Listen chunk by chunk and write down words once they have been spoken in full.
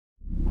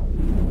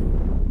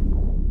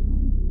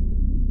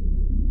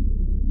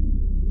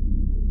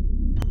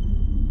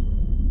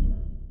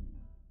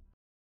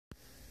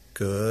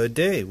Good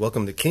day.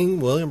 Welcome to King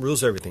William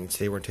Rules Everything.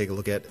 Today we're going to take a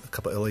look at a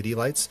couple LED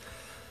lights.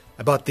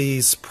 I bought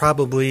these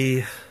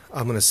probably,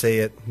 I'm going to say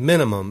at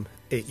minimum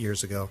 8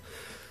 years ago.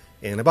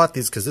 And I bought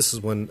these because this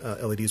is when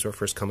LEDs were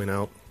first coming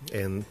out.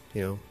 And,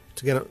 you know,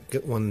 to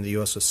get one in the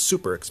US was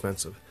super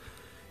expensive.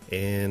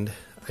 And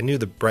I knew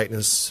the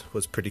brightness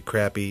was pretty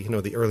crappy. You know,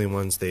 the early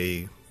ones,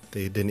 they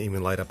didn't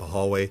even light up a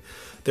hallway.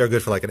 They were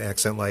good for like an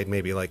accent light,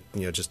 maybe like,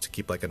 you know, just to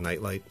keep like a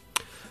night light.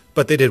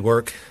 But they did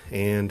work,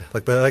 and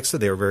but like I said,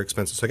 they were very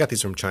expensive. So I got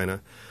these from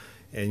China,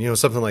 and you know,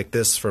 something like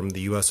this from the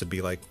U.S. would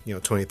be like, you know,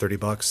 20, 30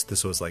 bucks.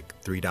 This was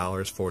like $3,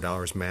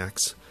 $4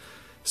 max.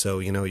 So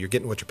you know, you're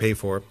getting what you pay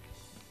for.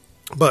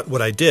 But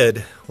what I did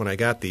when I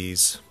got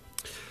these,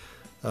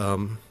 I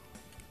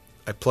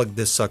plugged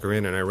this sucker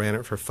in and I ran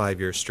it for 5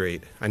 years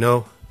straight. I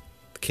know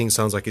the King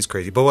sounds like he's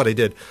crazy, but what I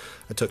did,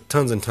 I took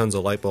tons and tons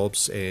of light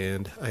bulbs,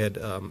 and I had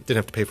didn't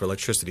have to pay for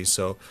electricity,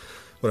 so.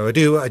 What I would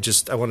do,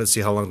 I wanted to see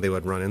how long they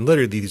would run, and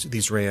literally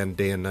these ran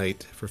day and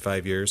night for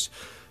 5 years,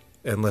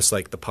 unless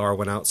like the power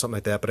went out, something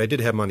like that. But I did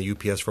have them on a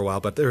UPS for a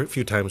while, but there were a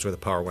few times where the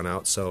power went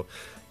out, so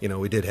you know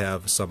we did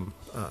have some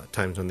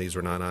times when these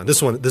were not on.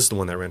 This is the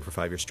one that ran for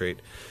 5 years straight,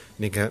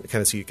 and you can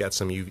kind of see you got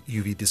some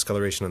UV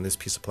discoloration on this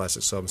piece of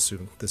plastic. So I'm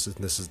assuming this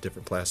is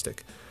different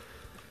plastic.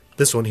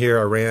 This one here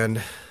I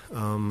ran,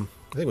 I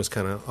think it was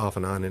kind of off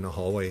and on in a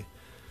hallway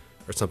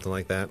or something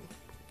like that.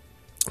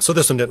 So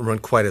this one didn't run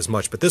quite as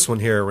much, but this one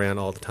here ran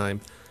all the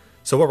time.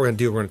 So what we're going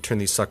to do, we're going to turn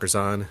these suckers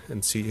on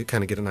and see,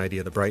 kind of get an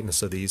idea of the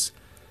brightness of these.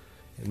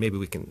 And maybe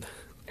we can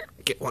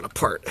get one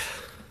apart.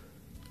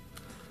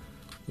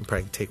 We'll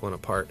probably take one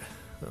apart.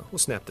 We'll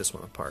snap this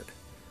one apart.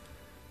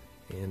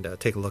 And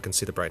take a look and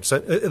see the brightness. So,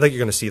 like you're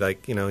going to see,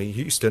 like, you know,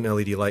 you're used to an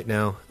LED light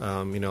now.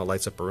 You know, it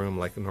lights up a room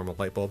like a normal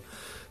light bulb.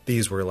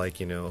 These were like,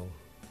 you know,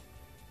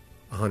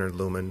 100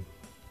 lumen.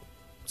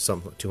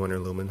 Some 200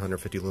 lumen,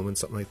 150 lumen,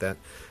 something like that.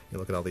 You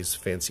look at all these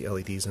fancy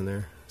LEDs in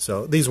there.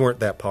 So these weren't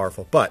that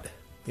powerful, but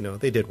you know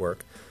they did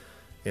work.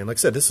 And like I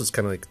said, this was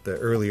kind of like the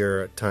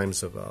earlier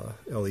times of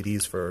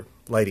LEDs for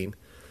lighting.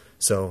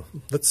 So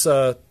let's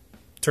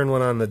turn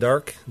one on in the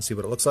dark and see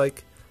what it looks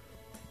like,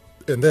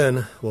 and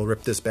then we'll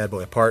rip this bad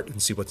boy apart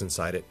and see what's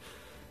inside it.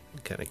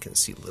 You kind of can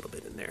see a little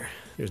bit in there.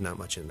 There's not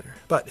much in there,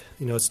 but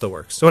you know it still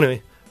works. So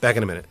anyway, back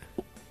in a minute.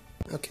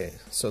 Okay,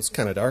 so it's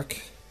kind of dark.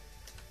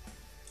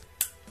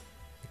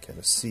 Kind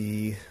of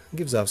see, it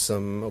gives off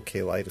some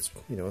okay light. It's,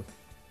 you know,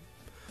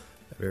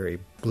 a very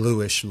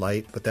bluish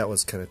light, but that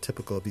was kind of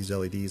typical of these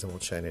LEDs. I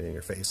won't shine it in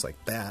your face like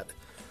that,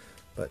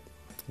 but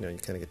you know, you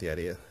kind of get the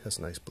idea. It has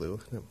a nice blue.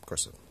 Of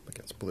course,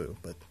 against blue,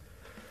 but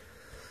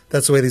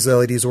that's the way these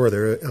LEDs were.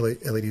 Their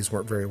LEDs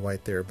weren't very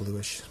white; they're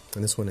bluish,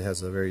 and this one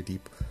has a very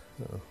deep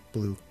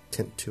blue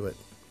tint to it.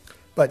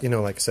 But you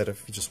know, like I said,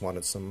 if you just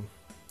wanted some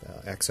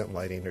accent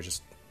lighting, or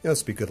just, you know,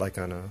 this would be good, like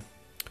on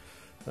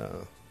a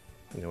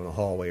you know, in a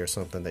hallway or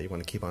something that you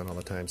want to keep on all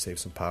the time, save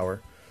some power.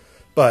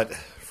 But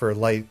for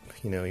light,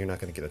 you know, you're not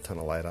going to get a ton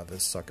of light out of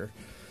this sucker.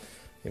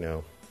 You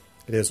know,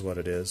 it is what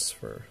it is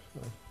for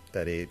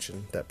that age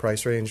and that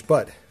price range.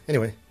 But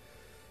anyway,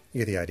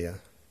 you get the idea.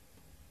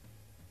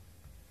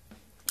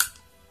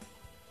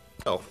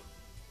 Oh,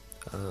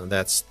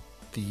 that's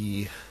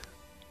the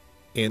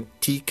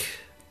antique,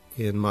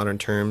 in modern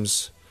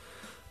terms,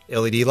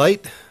 LED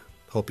light.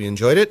 Hope you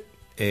enjoyed it,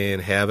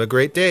 and have a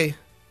great day.